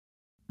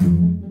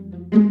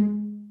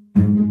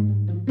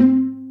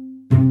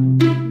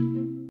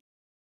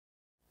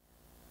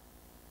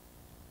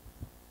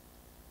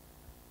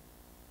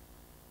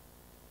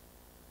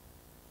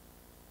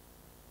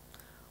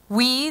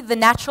We, the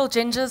natural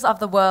gingers of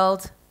the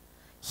world,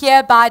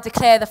 hereby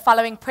declare the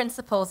following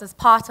principles as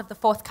part of the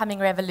forthcoming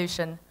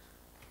revolution.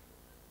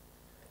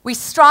 We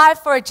strive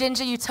for a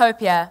ginger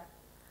utopia,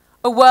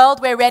 a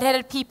world where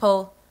redheaded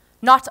people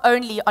not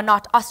only are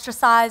not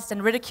ostracized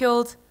and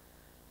ridiculed,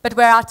 but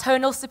where our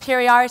tonal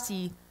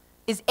superiority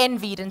is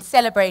envied and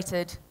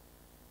celebrated.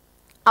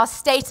 Our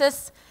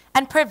status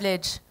and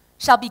privilege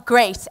shall be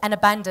great and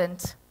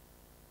abundant.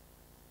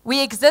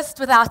 We exist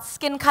without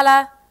skin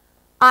color,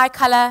 eye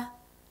color,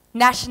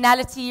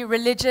 nationality,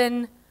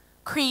 religion,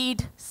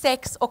 creed,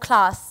 sex, or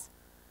class.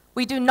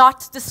 We do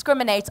not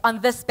discriminate on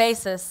this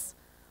basis.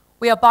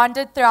 We are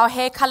bonded through our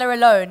hair color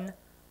alone,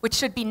 which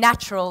should be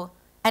natural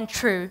and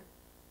true.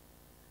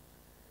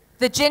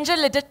 The ginger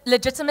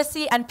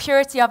legitimacy and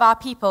purity of our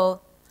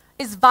people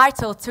is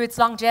vital to its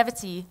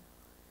longevity.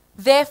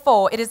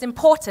 Therefore, it is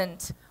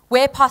important,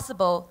 where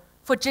possible,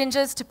 for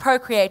gingers to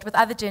procreate with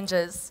other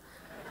gingers.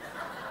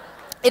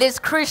 It is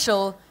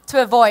crucial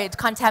to avoid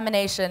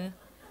contamination.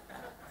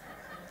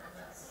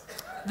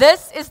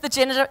 This is the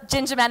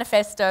Ginger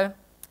Manifesto,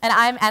 and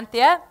I'm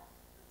Anthea,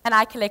 and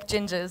I collect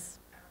gingers.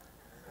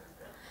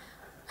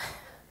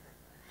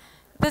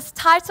 This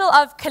title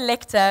of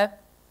collector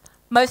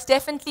most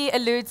definitely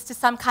alludes to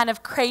some kind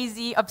of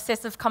crazy,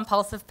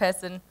 obsessive-compulsive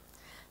person,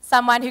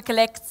 someone who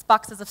collects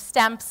boxes of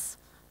stamps,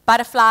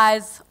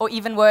 butterflies, or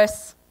even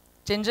worse,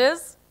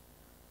 gingers.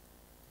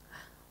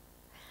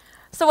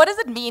 So what does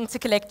it mean to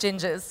collect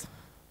gingers?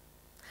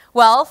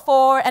 Well,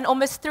 for an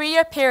almost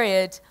 3-year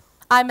period,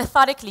 I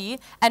methodically,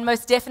 and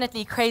most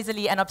definitely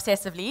crazily and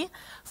obsessively,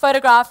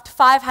 photographed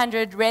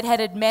 500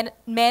 redheaded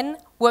men,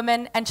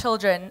 women, and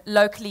children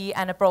locally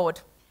and abroad.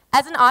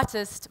 As an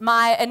artist,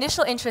 my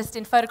initial interest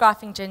in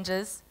photographing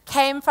gingers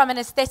came from an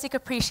aesthetic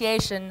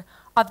appreciation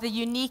of the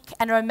unique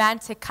and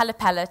romantic color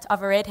palette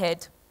of a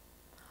redhead.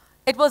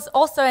 It was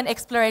also an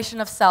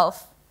exploration of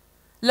self,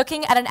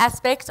 looking at an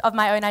aspect of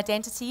my own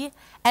identity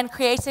and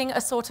creating a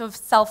sort of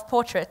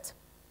self-portrait.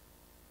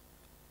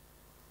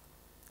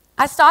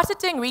 I started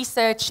doing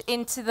research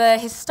into the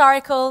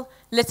historical,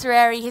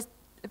 literary,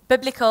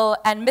 biblical,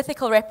 and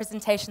mythical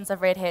representations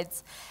of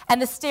redheads,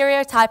 and the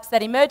stereotypes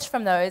that emerged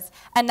from those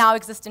and now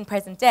exist in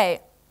present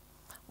day.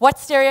 What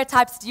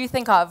stereotypes do you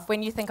think of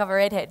when you think of a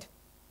redhead?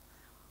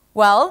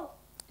 Well,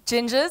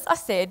 gingers are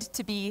said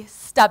to be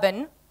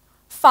stubborn,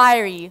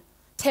 fiery,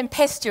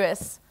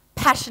 tempestuous,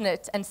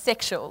 passionate, and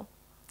sexual.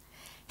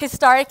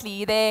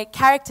 Historically, their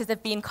characters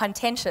have been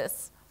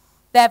contentious.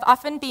 They have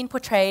often been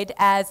portrayed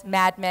as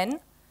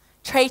madmen,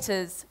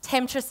 traitors,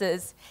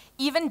 temptresses,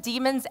 even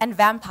demons and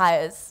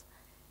vampires.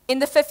 In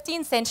the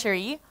 15th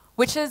century,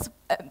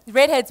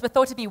 redheads were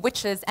thought to be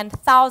witches, and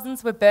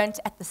thousands were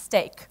burnt at the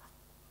stake.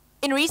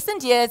 In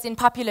recent years in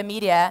popular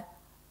media,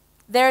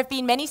 there have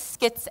been many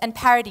skits and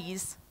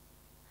parodies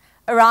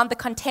around the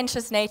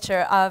contentious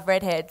nature of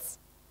redheads.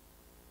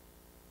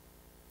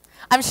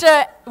 I'm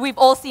sure we've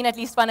all seen at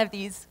least one of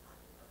these.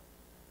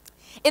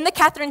 In the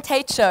Catherine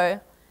Tate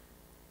show,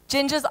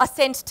 gingers are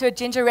sent to a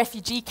ginger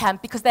refugee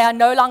camp because they are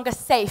no longer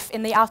safe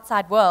in the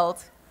outside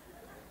world.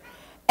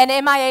 An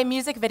MIA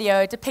music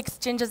video depicts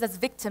gingers as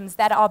victims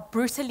that are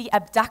brutally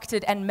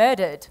abducted and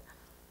murdered.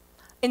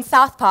 In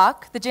South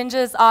Park, the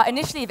gingers are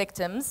initially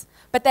victims,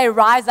 but they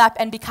rise up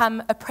and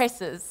become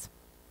oppressors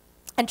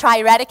and try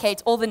to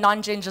eradicate all the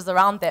non-gingers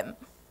around them.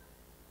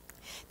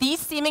 These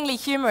seemingly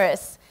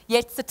humorous,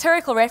 yet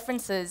satirical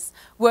references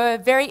were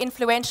very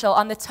influential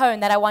on the tone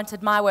that I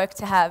wanted my work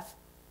to have.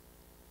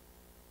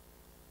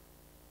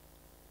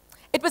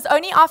 It was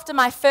only after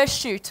my first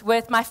shoot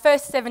with my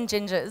first 7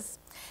 gingers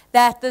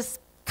that this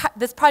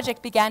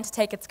project began to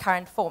take its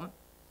current form.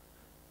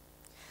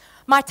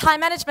 My time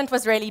management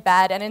was really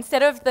bad, and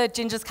instead of the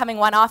gingers coming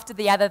one after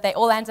the other, they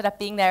all ended up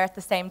being there at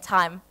the same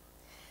time.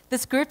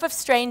 This group of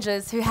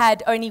strangers who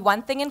had only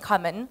one thing in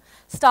common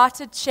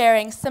started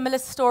sharing similar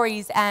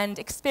stories and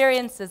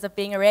experiences of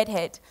being a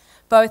redhead,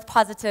 both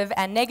positive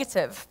and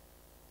negative.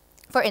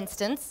 For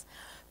instance,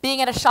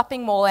 being at a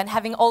shopping mall and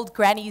having old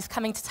grannies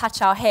coming to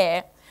touch our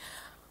hair,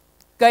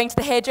 going to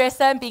the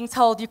hairdresser and being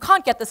told you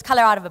can't get this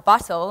color out of a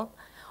bottle,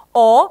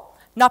 or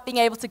not being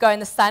able to go in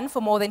the sun for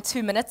more than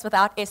 2 minutes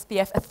without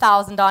SPF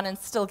 1000 on and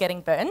still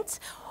getting burnt,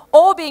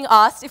 or being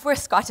asked if we're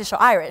Scottish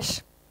or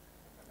Irish.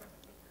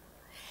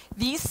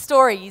 These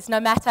stories, no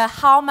matter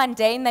how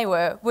mundane they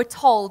were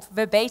told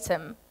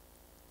verbatim.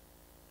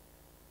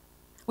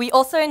 We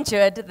also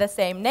endured the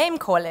same name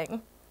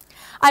calling.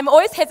 I'm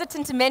always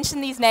hesitant to mention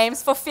these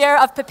names for fear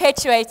of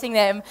perpetuating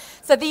them,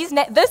 so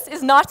this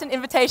is not an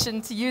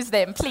invitation to use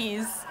them,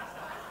 please.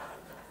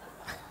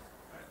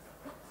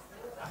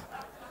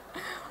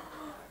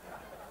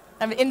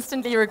 I'm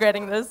instantly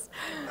regretting this.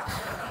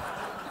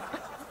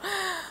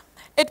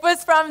 It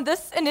was from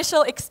this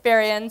initial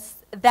experience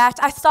that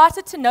I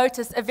started to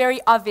notice a very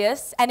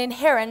obvious and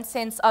inherent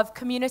sense of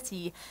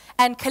community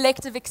and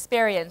collective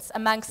experience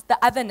amongst the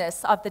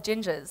otherness of the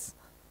gingers.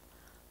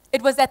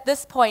 It was at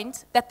this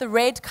point that the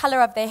red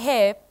color of their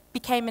hair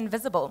became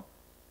invisible.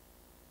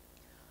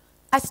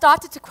 I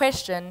started to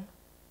question,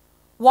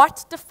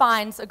 what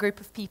defines a group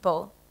of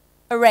people,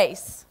 a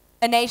race,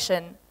 a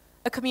nation,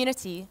 a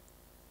community?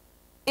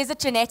 Is it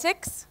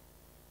genetics?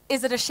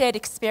 Is it a shared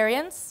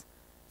experience,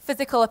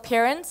 physical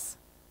appearance,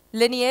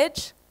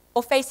 lineage,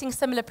 or facing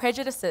similar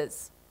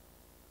prejudices?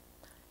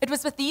 It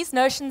was with these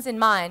notions in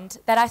mind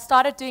that I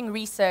started doing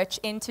research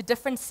into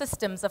different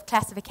systems of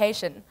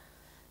classification,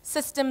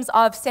 systems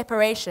of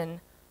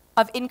separation,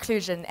 of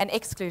inclusion and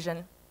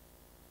exclusion.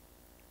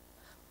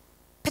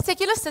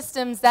 Particular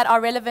systems that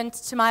are relevant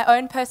to my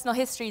own personal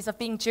histories of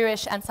being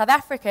Jewish and South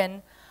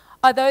African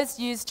are those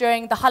used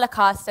during the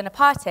Holocaust and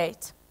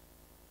apartheid.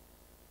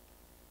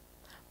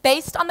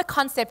 Based on the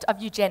concept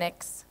of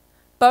eugenics,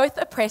 both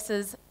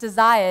oppressors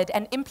desired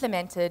and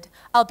implemented,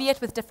 albeit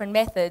with different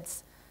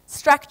methods,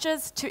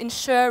 structures to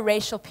ensure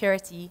racial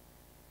purity.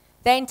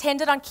 They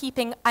intended on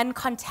keeping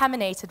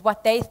uncontaminated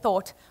what they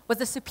thought was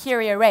a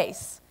superior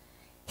race.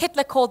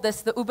 Hitler called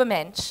this the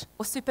Übermensch,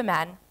 or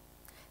Superman.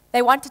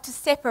 They wanted to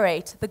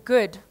separate the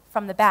good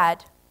from the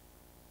bad.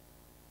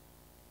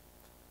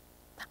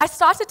 I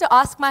started to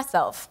ask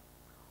myself,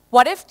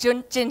 what if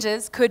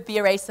gingers could be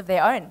a race of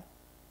their own?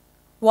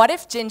 What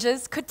if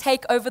gingers could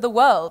take over the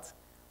world?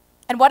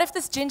 And what if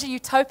this ginger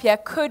utopia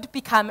could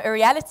become a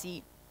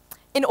reality?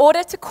 In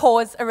order to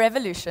cause a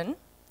revolution,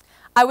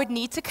 I would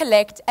need to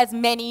collect as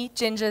many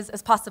gingers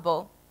as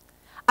possible.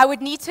 I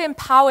would need to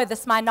empower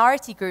this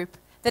minority group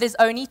that is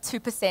only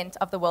 2%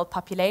 of the world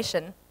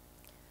population.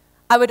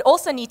 I would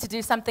also need to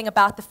do something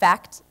about the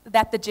fact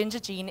that the ginger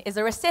gene is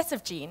a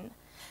recessive gene.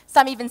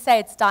 Some even say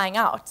it's dying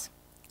out.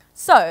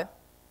 So,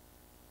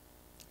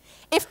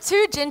 if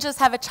 2 gingers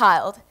have a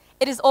child,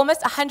 it is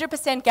almost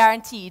 100%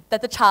 guaranteed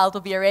that the child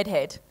will be a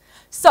redhead.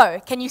 So,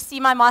 can you see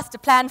my master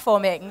plan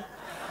forming?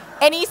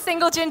 Any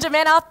single ginger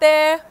men out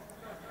there?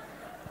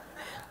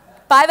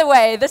 By the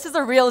way, this is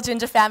a real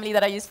ginger family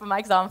that I used for my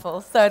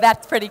example, so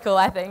that's pretty cool,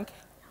 I think.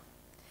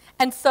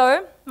 And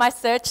so, my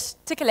search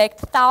to collect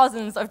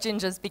thousands of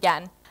gingers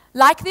began.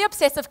 Like the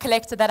obsessive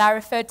collector that I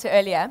referred to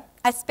earlier,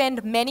 I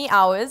spend many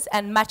hours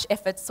and much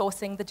effort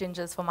sourcing the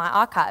gingers for my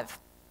archive.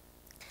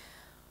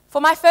 For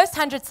my first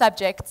 100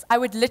 subjects, I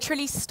would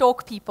literally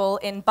stalk people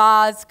in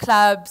bars,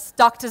 clubs,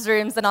 doctors'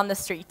 rooms, and on the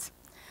street.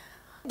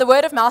 The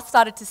word of mouth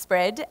started to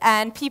spread,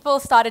 and people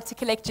started to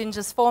collect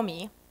gingers for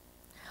me.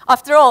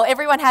 After all,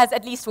 everyone has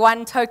at least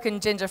one token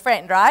ginger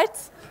friend, right?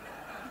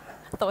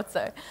 I thought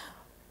so.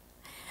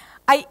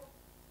 I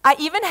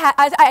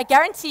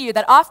guarantee you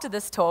that after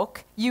this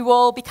talk, you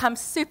will become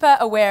super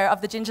aware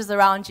of the gingers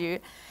around you,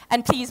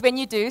 and please, when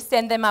you do,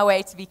 send them my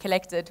way to be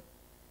collected.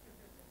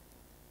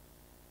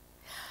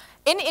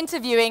 In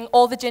interviewing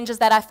all the gingers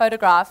that I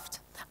photographed,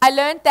 I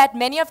learned that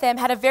many of them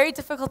had a very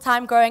difficult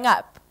time growing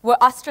up, were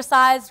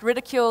ostracized,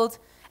 ridiculed,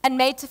 and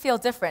made to feel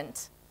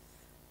different.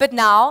 But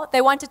now, they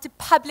wanted to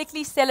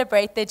publicly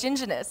celebrate their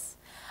gingerness.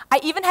 I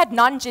even had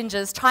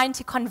non-gingers trying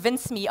to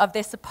convince me of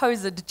their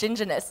supposed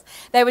gingerness.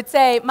 They would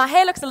say, my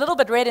hair looks a little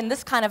bit red in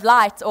this kind of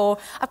light, or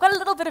I've got a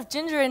little bit of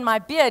ginger in my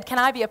beard, can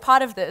I be a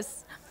part of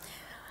this?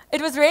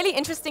 It was really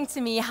interesting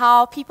to me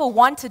how people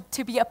wanted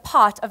to be a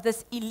part of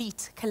this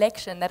elite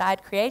collection that I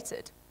had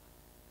created.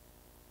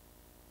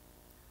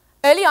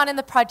 Early on in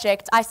the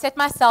project, I set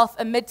myself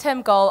a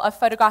midterm goal of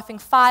photographing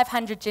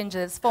 500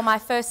 gingers for my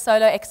first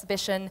solo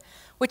exhibition,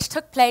 which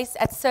took place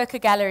at Circa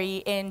Gallery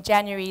in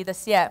January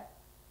this year.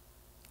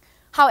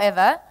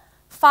 However,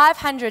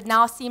 500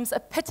 now seems a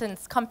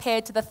pittance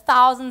compared to the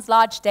thousands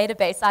large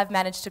database I've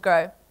managed to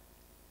grow.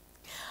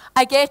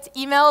 I get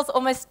emails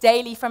almost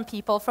daily from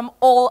people from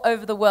all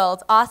over the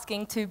world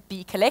asking to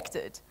be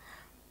collected.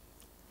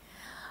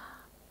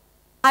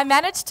 I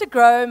managed to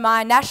grow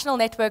my national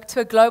network to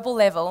a global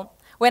level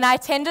when I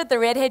attended the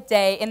Redhead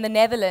Day in the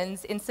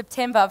Netherlands in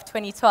September of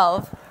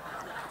 2012.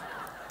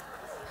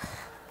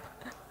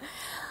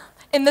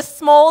 In the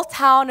small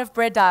town of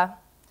Breda,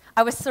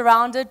 I was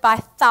surrounded by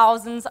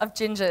thousands of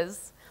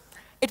gingers.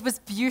 It was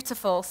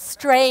beautiful,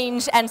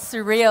 strange, and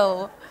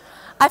surreal.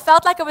 I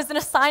felt like I was in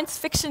a science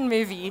fiction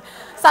movie,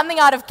 something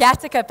out of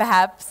Gattaca,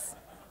 perhaps.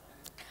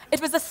 It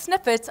was a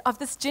snippet of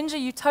this ginger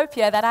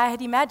utopia that I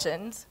had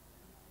imagined.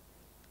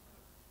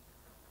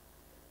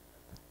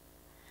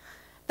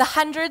 The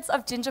hundreds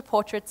of ginger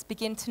portraits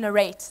begin to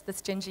narrate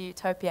this ginger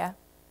utopia.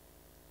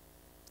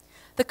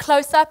 The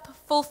close-up,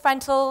 full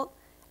frontal,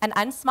 and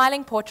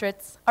unsmiling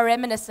portraits are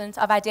reminiscent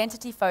of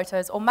identity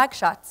photos or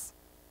mugshots.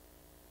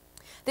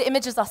 The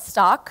images are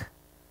stark,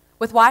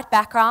 with white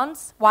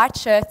backgrounds, white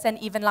shirts, and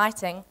even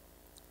lighting.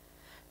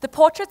 The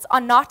portraits are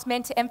not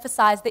meant to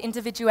emphasize the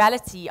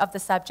individuality of the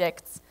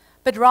subjects,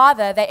 but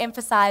rather they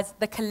emphasize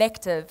the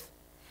collective.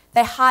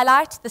 They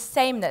highlight the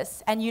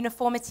sameness and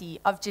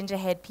uniformity of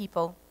gingerhead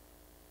people.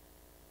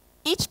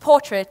 Each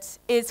portrait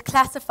is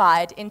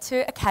classified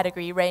into a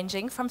category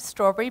ranging from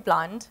strawberry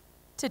blonde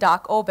to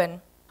dark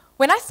auburn.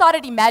 When I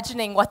started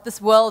imagining what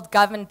this world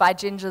governed by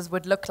gingers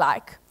would look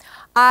like,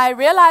 I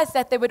realized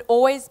that there would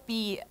always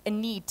be a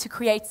need to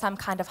create some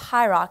kind of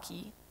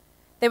hierarchy.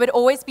 There would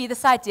always be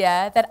this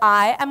idea that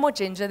I am more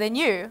ginger than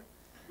you.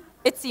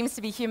 It seems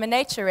to be human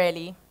nature,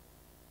 really.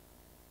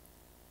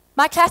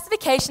 My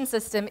classification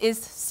system is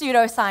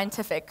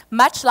pseudoscientific,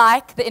 much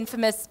like the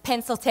infamous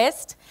pencil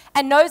test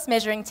and nose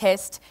measuring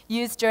test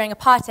used during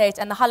apartheid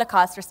and the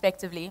Holocaust,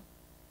 respectively.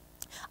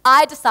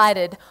 I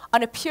decided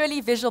on a purely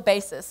visual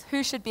basis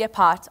who should be a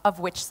part of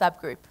which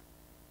subgroup.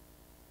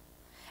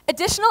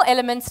 Additional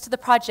elements to the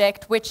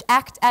project which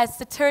act as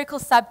satirical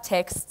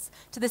subtexts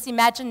to this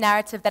imagined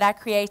narrative that I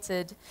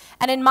created,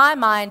 and in my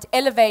mind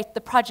elevate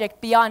the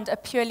project beyond a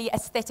purely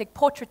aesthetic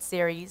portrait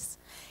series,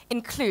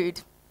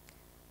 include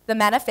the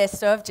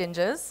Manifesto of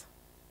Gingers,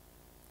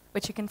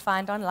 which you can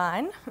find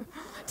online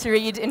to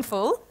read in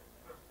full,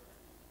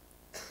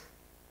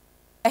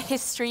 a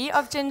history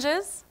of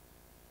gingers,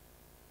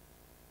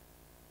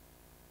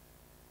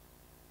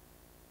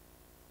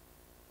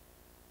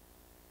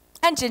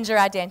 and ginger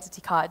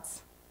identity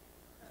cards.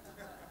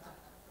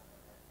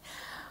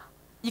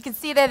 You can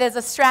see there's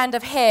a strand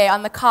of hair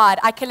on the card.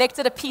 I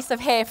collected a piece of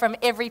hair from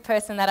every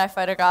person that I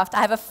photographed.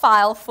 I have a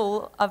file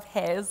full of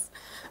hairs.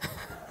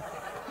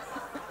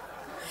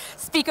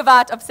 Speak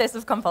about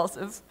obsessive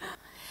compulsive.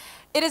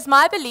 It is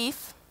my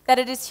belief that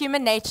it is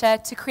human nature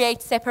to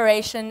create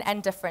separation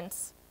and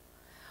difference.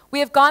 We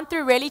have gone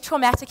through really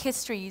traumatic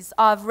histories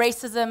of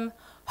racism,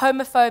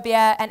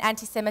 homophobia, and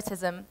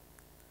anti-Semitism.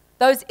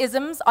 Those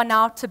isms are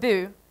now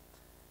taboo.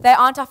 They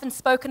aren't often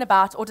spoken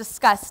about or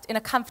discussed in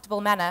a comfortable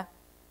manner.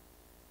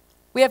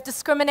 We have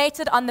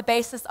discriminated on the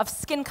basis of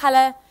skin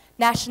color,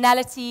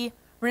 nationality,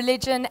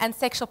 religion, and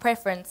sexual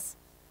preference.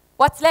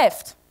 What's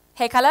left?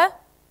 Hair color?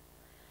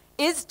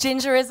 Is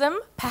gingerism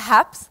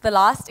perhaps the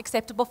last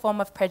acceptable form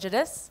of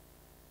prejudice?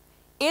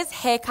 Is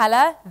hair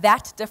color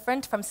that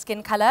different from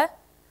skin color?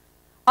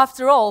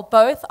 After all,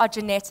 both are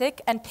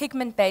genetic and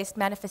pigment-based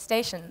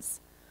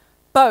manifestations.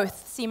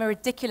 Both seem a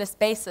ridiculous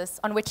basis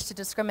on which to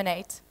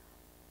discriminate.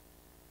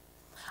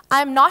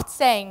 I'm not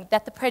saying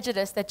that the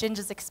prejudice that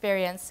gingers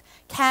experience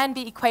can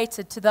be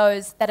equated to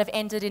those that have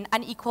ended in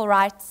unequal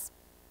rights,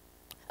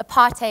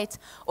 apartheid,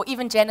 or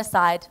even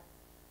genocide.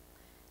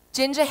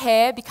 Ginger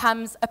hair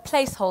becomes a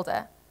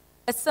placeholder,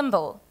 a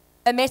symbol,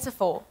 a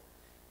metaphor,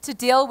 to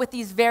deal with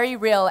these very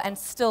real and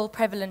still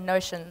prevalent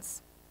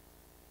notions.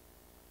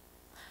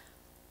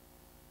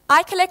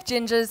 I collect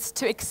gingers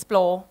to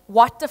explore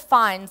what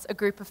defines a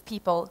group of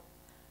people,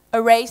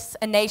 a race,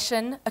 a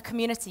nation, a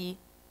community.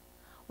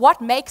 What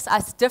makes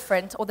us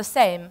different or the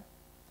same,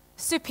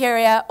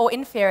 superior or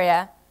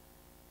inferior,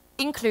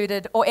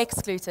 included or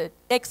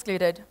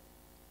excluded.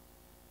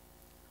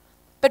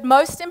 But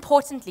most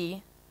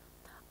importantly,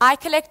 I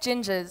collect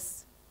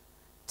gingers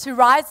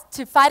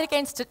to fight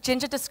against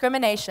ginger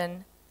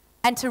discrimination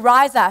and to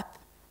rise up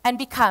and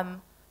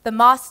become the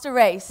master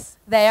race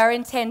they are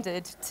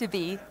intended to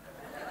be.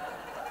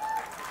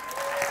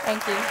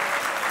 Thank you.